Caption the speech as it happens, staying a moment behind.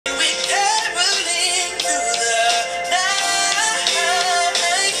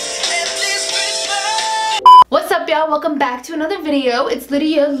y'all, welcome back to another video. It's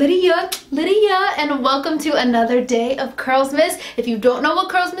Lydia, and welcome to another day of Curlsmas. If you don't know what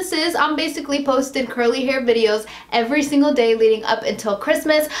Curlsmas is, I'm basically posting curly hair videos every single day leading up until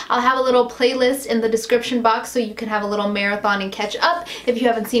Christmas. I'll have a little playlist in the description box so you can have a little marathon and catch up if you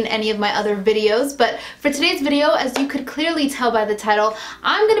haven't seen any of my other videos. But for today's video, as you could clearly tell by the title,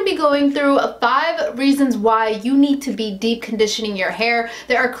 I'm going to be going through 5 reasons why you need to be deep conditioning your hair.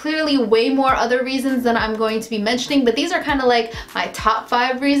 There are clearly way more other reasons than I'm going to be mentioning, but these are kind of like my top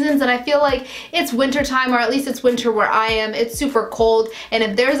 5 reasons, and I feel like it's winter time, or at least it's winter where I am. It's super cold, and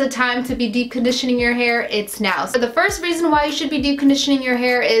if there's a time to be deep conditioning your hair, it's now. So the first reason why you should be deep conditioning your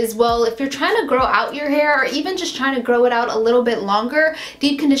hair is, well, if you're trying to grow out your hair, or even just trying to grow it out a little bit longer,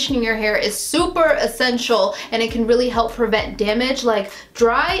 deep conditioning your hair is super essential, and it can really help prevent damage. Like,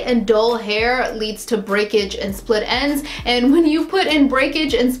 dry and dull hair leads to breakage and split ends, and when you put in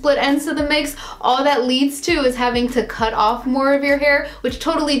breakage and split ends to the mix, all that leads to is having to cut off more of your hair, which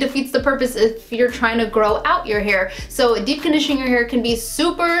totally defeats the purpose if you're trying to grow out your hair. So deep conditioning your hair can be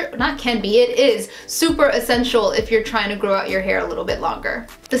it is super essential if you're trying to grow out your hair a little bit longer.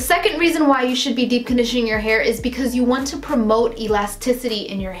 The second reason why you should be deep conditioning your hair is because you want to promote elasticity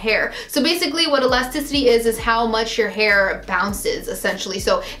in your hair. So basically what elasticity is how much your hair bounces, essentially.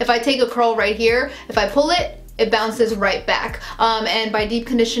 So if I take a curl right here, if I pull it, it bounces right back, and by deep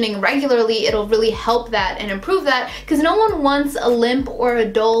conditioning regularly, it'll really help that and improve that, because no one wants a limp or a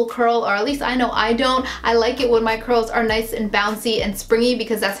dull curl, or at least I know I don't. I like it when my curls are nice and bouncy and springy,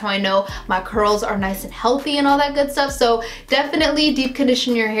 because that's how I know my curls are nice and healthy and all that good stuff. So definitely deep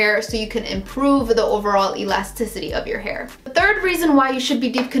condition your hair so you can improve the overall elasticity of your hair. The third reason why you should be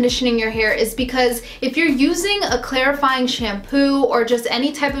deep conditioning your hair is because if you're using a clarifying shampoo or just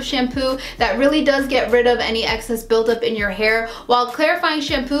any type of shampoo that really does get rid of any excess buildup in your hair, while clarifying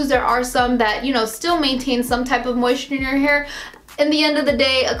shampoos, there are some that, you know, still maintain some type of moisture in your hair. In the end of the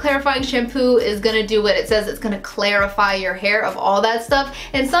day, a clarifying shampoo is going to do what it says. It's going to clarify your hair of all that stuff,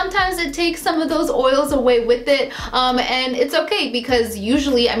 and sometimes it takes some of those oils away with it, and it's okay, because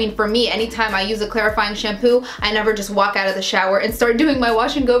usually, I mean, for me, anytime I use a clarifying shampoo, I never just walk out of the shower and start doing my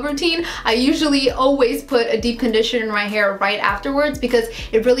wash and go routine. I usually always put a deep conditioner in my hair right afterwards, because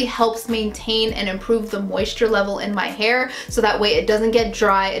it really helps maintain and improve the moisture level in my hair, so that way it doesn't get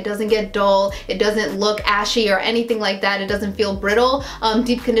dry, it doesn't get dull, it doesn't look ashy or anything like that, it doesn't feel brittle.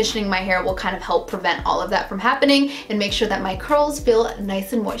 Deep conditioning my hair will kind of help prevent all of that from happening and make sure that my curls feel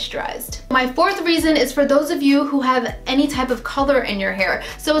nice and moisturized. My fourth reason is for those of you who have any type of color in your hair.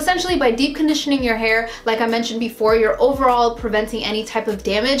 So essentially, by deep conditioning your hair, like I mentioned before, you're overall preventing any type of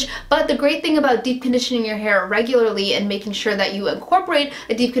damage. But the great thing about deep conditioning your hair regularly and making sure that you incorporate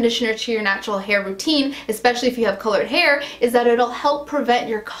a deep conditioner to your natural hair routine, especially if you have colored hair, is that it'll help prevent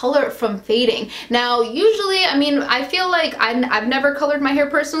your color from fading. Now, usually, I mean, I feel like I've never colored my hair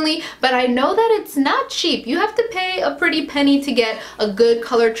personally, but I know that it's not cheap. You have to pay a pretty penny to get a good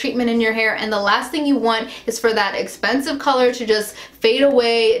color treatment in your hair, and the last thing you want is for that expensive color to just fade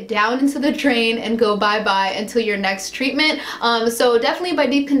away down into the drain and go bye-bye until your next treatment. So definitely by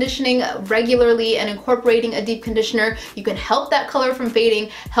deep conditioning regularly and incorporating a deep conditioner, you can help that color from fading,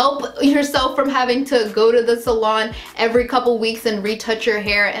 help yourself from having to go to the salon every couple weeks and retouch your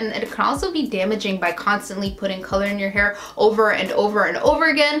hair, and it can also be damaging by constantly putting color in your hair over and over and over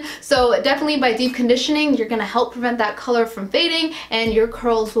again. So definitely by deep conditioning, you're gonna help prevent that color from fading, and your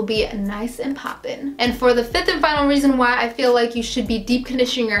curls will be nice and poppin'. And for the fifth and final reason why I feel like you should be deep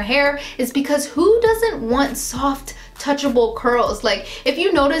conditioning your hair is because who doesn't want soft, touchable curls? Like, if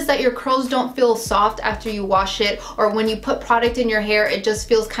you notice that your curls don't feel soft after you wash it, or when you put product in your hair, it just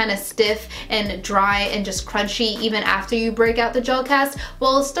feels kind of stiff and dry and just crunchy even after you break out the gel cast,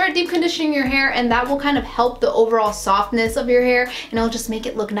 well, start deep conditioning your hair, and that will kind of help the overall softness of your hair, and it'll just make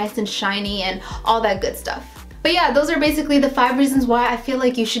it look nice and shiny and all that good stuff. But yeah, those are basically the 5 reasons why I feel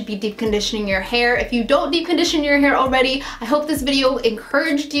like you should be deep conditioning your hair. If you don't deep condition your hair already, I hope this video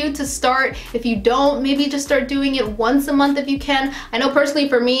encouraged you to start. If you don't, maybe just start doing it once a month if you can. I know personally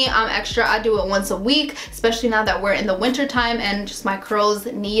for me, I'm extra. I do it once a week, especially now that we're in the winter time and just my curls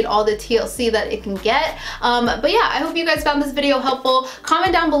need all the TLC that it can get. But yeah, I hope you guys found this video helpful.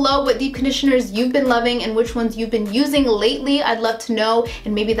 Comment down below what deep conditioners you've been loving and which ones you've been using lately. I'd love to know,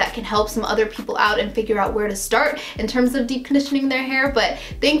 and maybe that can help some other people out and figure out where to start in terms of deep conditioning their hair. But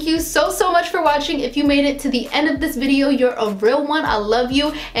thank you so much for watching. If you made it to the end of this video, you're a real one. I love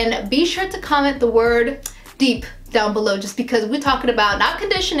you, and be sure to comment the word deep down below, just because we're talking about not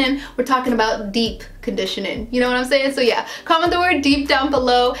conditioning, we're talking about deep conditioning. You know what I'm saying? So yeah, comment the word deep down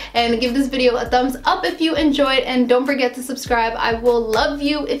below and give this video a thumbs up if you enjoyed, and don't forget to subscribe. I will love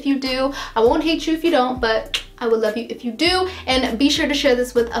you if you do. I won't hate you if you don't, but I would love you if you do. And be sure to share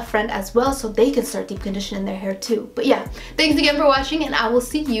this with a friend as well so they can start deep conditioning their hair too. But yeah, thanks again for watching, and I will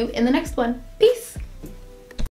see you in the next one. Peace.